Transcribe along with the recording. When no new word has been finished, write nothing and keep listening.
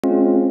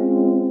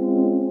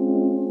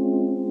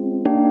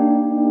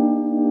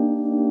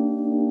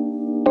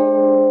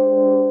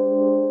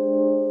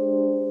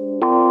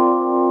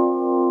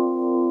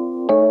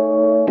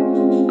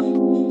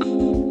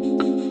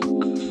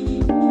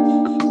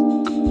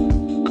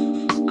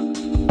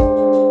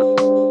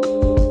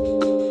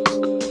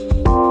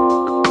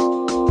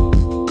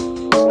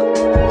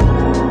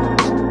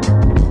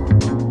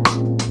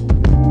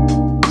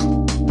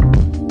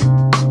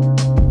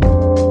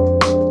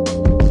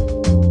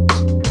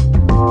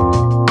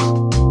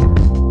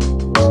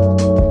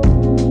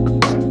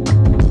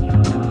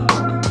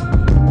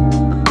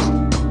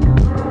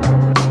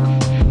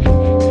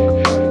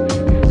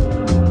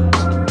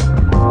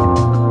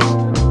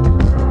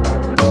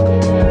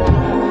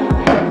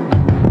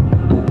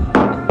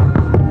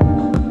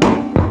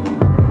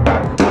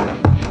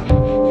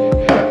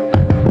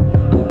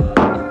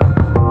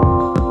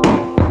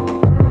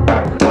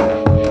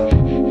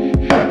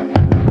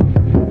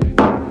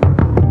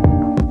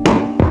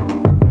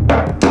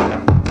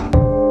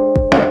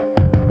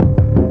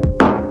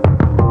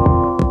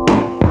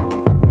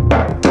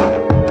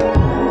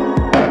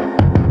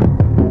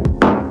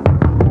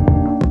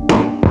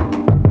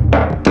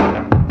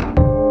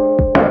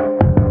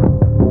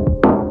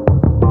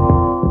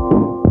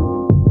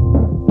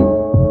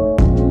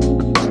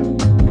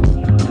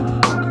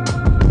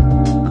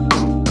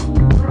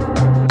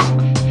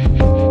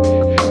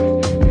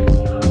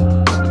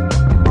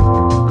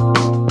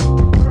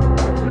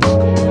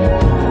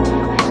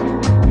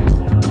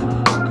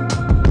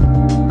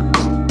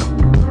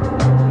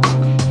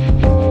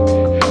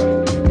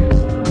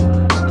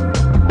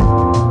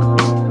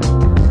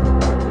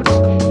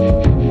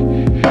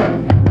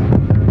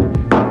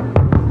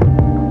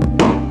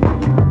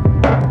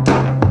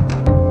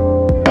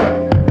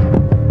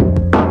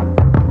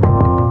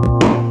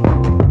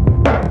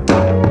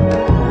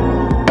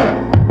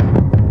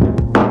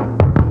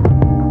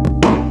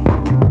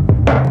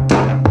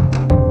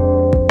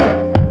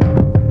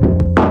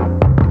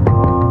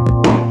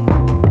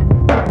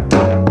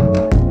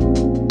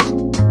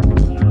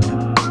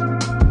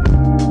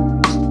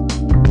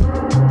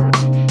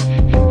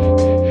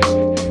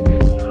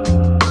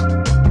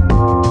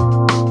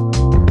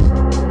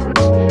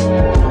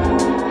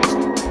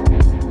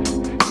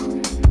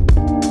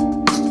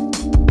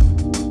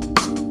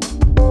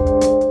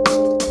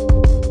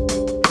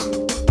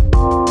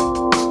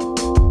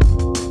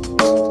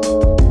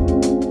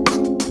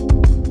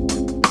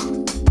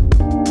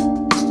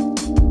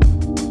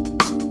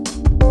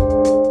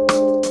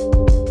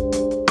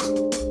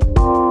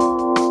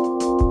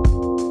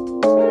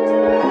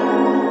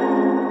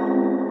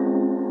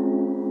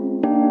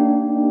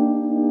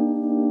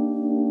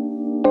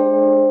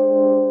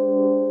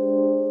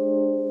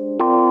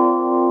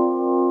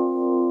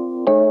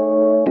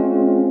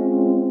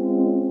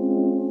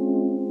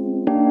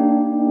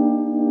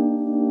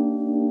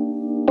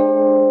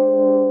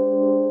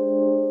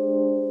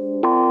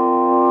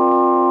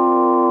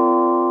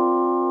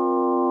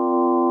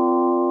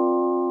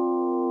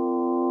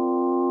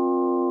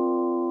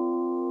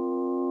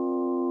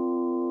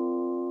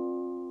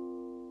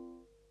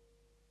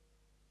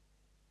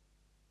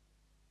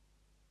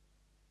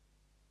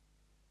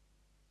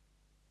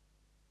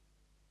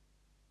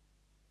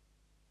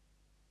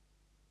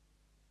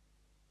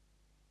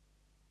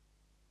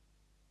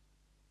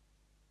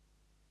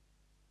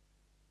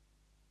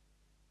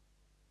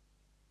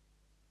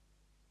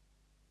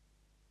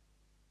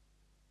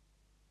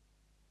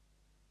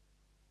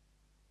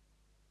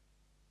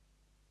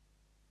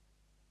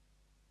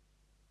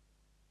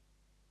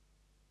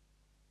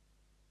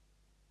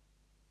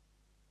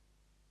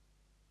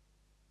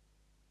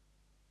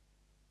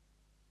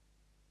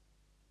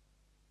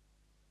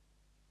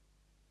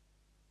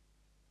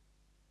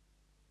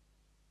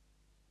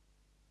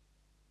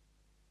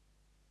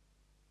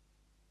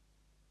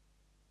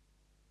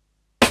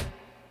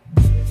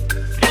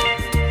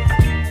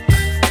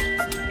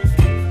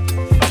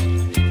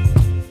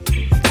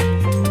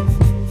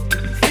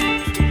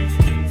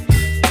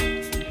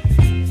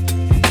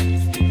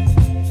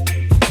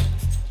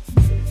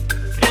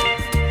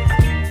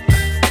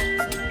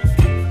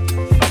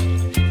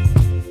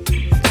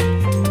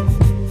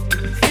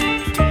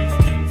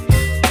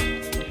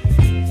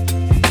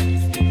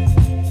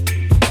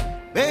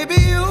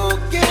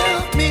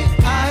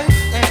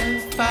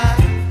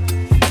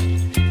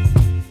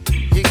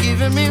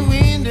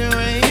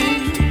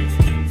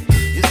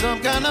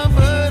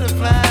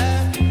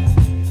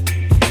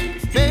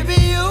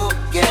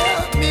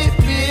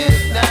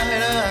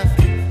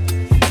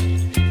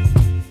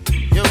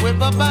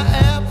whip up my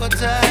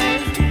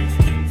appetite.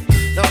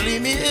 Don't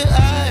leave me here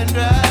high and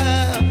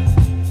dry.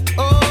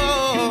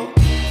 Oh,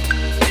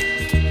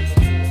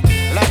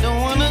 well, I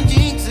don't wanna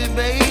jinx it,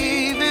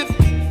 baby,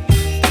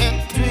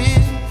 and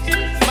twist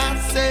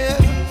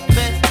myself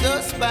at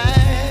the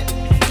spine.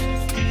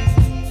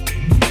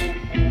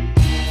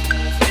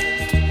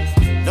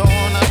 Don't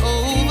wanna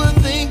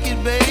overthink it,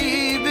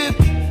 baby.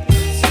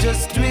 It's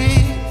just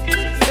twist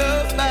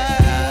your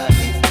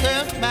body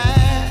and mine.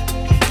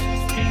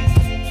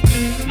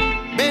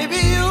 Baby,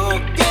 you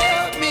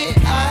give me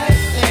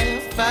ice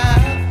and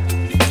fire.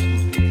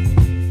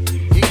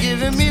 You're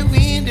giving me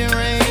wind and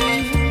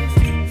rain.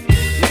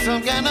 You're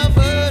some kind of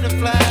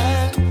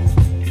butterfly.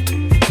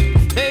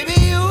 Baby,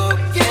 you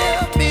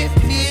give me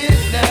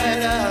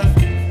midnight.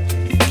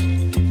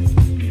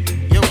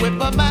 You whip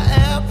up my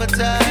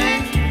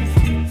appetite.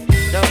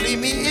 Don't leave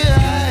me here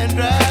high and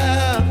dry.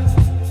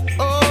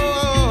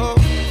 Oh,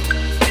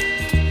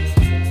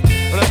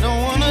 but I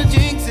don't wanna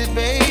jinx it,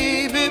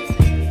 baby.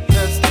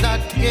 Let's not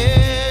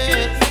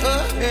get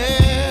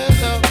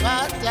ahead of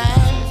my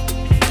time.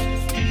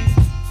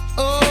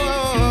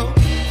 Oh,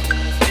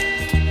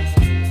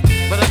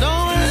 but I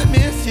don't wanna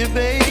miss you,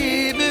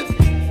 baby.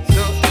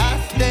 So I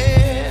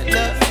stand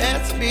up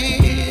and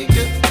speak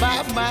just my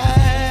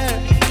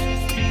mind.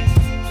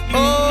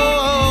 Oh.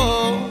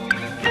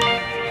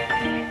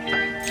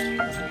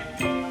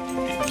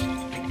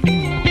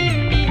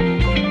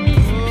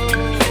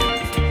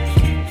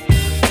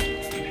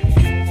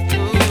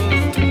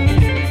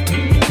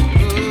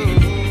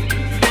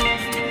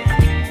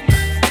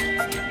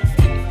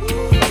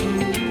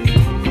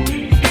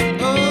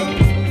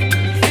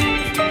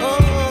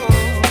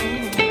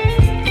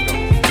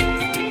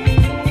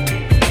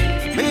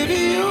 Baby,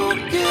 you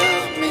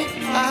give me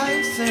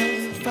ice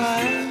and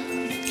fire.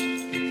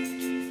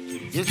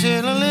 You're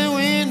chilling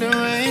wind and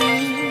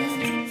rain.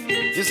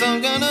 You're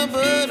some kind of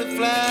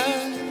butterfly.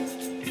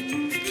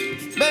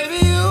 Baby,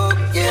 you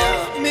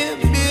give me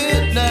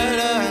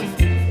midnight.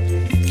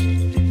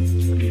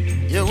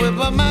 You whip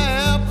up my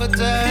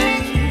appetite.